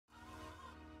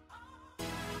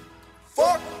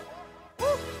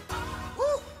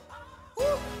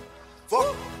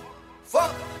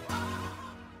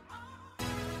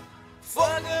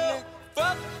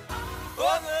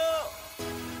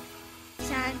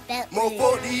More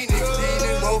fuck these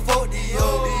niggas, more fuck these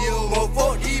hoes, more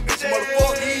fuck these bitches,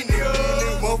 motherfuck these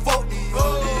niggas, more fuck these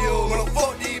hoes,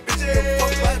 motherfuck these bitches. Give a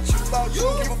fuck about you,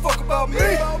 give a fuck about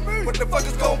me. What the fuck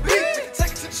is gon' be? We can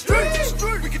take it to the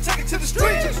street, we can take it to the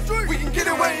street, we can get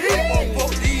it right here. More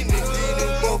fuck these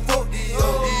niggas, more fuck these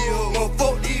hoes, more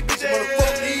fuck these bitches,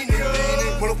 motherfuck these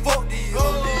niggas, motherfuck these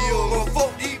hoes,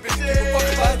 motherfuck these bitches. Give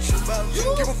a fuck about you,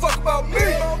 give a fuck about me.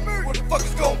 What the fuck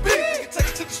is gon' be? We can take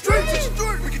it to the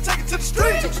street, we can take it to the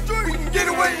street, we can get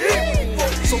away here.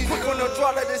 So quick on the draw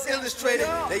like this illustrated.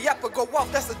 They yapper go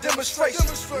off, that's a demonstration.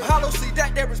 Hollow see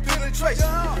that there is penetration.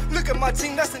 Look at my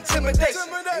team, that's intimidation.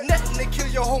 Nesting to kill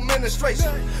your whole administration.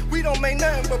 We don't make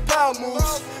nothing but power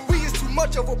moves. We is too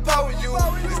much overpower you.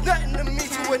 There's nothing to me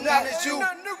to acknowledge you.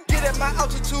 Get at my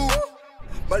altitude.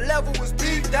 My level was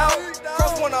beeped out.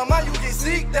 Cross one on mine, you get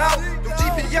seeked out. Your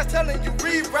GPS telling you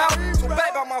reroute. So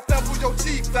back by my fam, pull your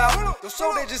teeth out. Your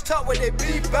soul, they just talk what they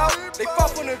beep out. They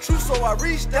fought for the truth, so I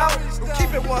reached out. Don't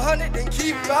keep it 100, then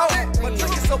keep out. My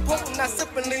drink is so potent, I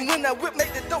sippin' lean. When that whip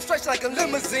make the dope stretch like a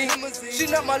limousine. She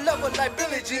not my lover like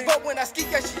Billie Jean, but when I ski,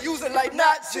 yeah, she use it like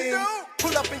not Jean.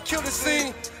 Pull up and kill the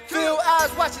scene. Feel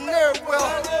eyes watching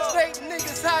everywhere. Snake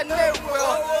niggas hiding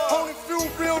everywhere. Only few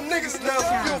real niggas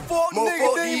left. You fuck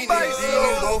niggas, they ain't by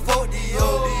yourself. More fuck these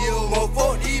hoes, more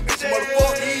fuck these bitches,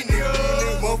 motherfuck these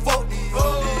niggas. More fuck these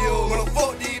hoes,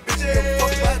 motherfuck these bitches. Give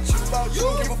a fuck about you,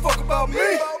 give a fuck about me.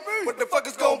 What the fuck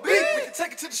is gon' be? We can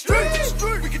take it to the street,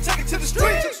 we can take it to the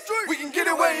street, we can get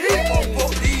it right here. More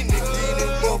fuck these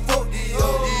niggas, more fuck these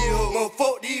hoes, more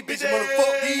fuck these bitches,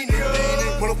 motherfuck these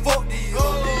niggas. Motherfuck these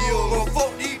hoes,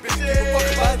 motherfuck these bitches. Give a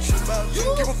fuck about you,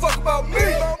 give a fuck about me.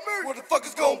 What the fuck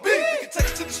is gon' be? We can take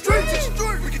it to the street,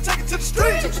 we can take it to the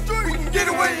street, we can get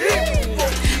away here.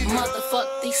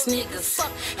 Motherfuck these niggas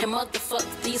and motherfuck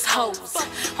these hoes.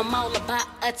 I'm all about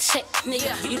a check,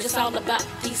 nigga. You just all about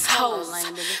these hoes.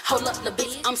 Hold up the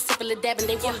bitch, I'm simply dabbing.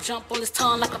 They wanna jump on his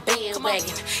tongue like a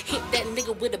bandwagon. Hit that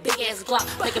nigga with a big ass Glock.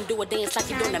 Make him do a dance like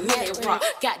he doing a minute rock.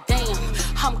 Goddamn,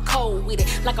 I'm cold with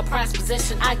it. Like a prized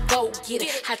possession, I go get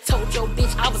it. I told your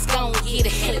bitch I was gon' get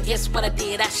it. And guess what I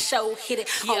did? I sure hit it.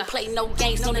 I don't play no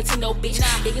games, no Nintendo, bitch.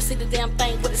 Yeah, you see the damn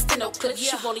thing with a steno clip.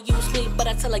 She wanna use me, but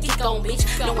I tell her get on, bitch.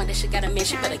 Knowing that she got a man,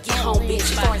 she better get home, bitch.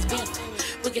 As far as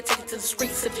beef, we can take it to the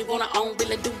streets if you wanna own,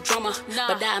 really do drama.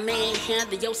 But I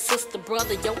manhandle your sister,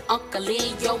 brother, your uncle,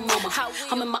 and your mama.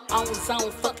 I'm in my own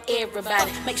zone, fuck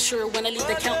everybody. Make sure when I leave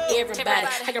the count, everybody.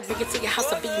 I can bring it to your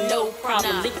house, it'll be no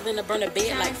problem. Leave it in the burner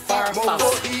bed like fire more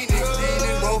fuck these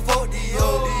niggas, more fuck these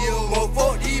hoes, more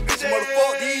fuck these bitches,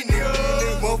 motherfuck these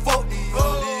niggas. More fuck these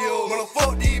hoes,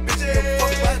 motherfuck these bitches. Give a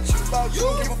fuck about you,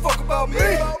 give a fuck about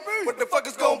me. What the fuck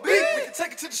is gon' be? We can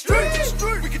take it to the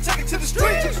street, we can take it to the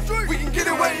street, we can get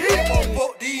it right here. More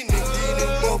fuck these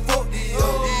niggas, more fuck these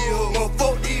hoes, more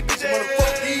fuck these bitches,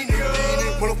 motherfuck these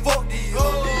niggas. Motherfuck these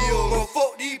hoes,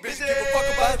 motherfuck these bitches. Give a fuck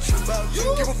about you,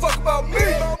 give a fuck about me.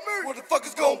 What the fuck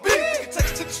is gon' be? We can take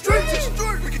it to the street,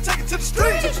 we can take it to the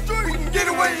street, we can get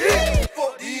it right here.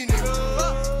 Fuck these niggas,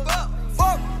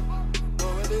 fuck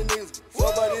by these niggas,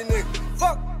 fuck by these niggas,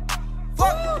 fuck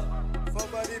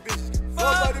by these bitches,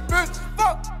 fuck by these bitches,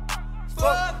 fuck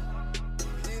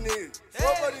these niggas,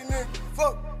 fuck by these niggas,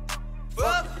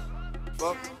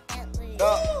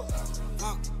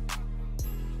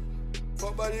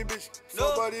 fuck by these bitches,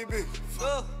 fuck by these bitches,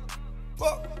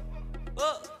 fuck.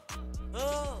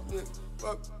 Yeah,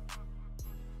 fuck.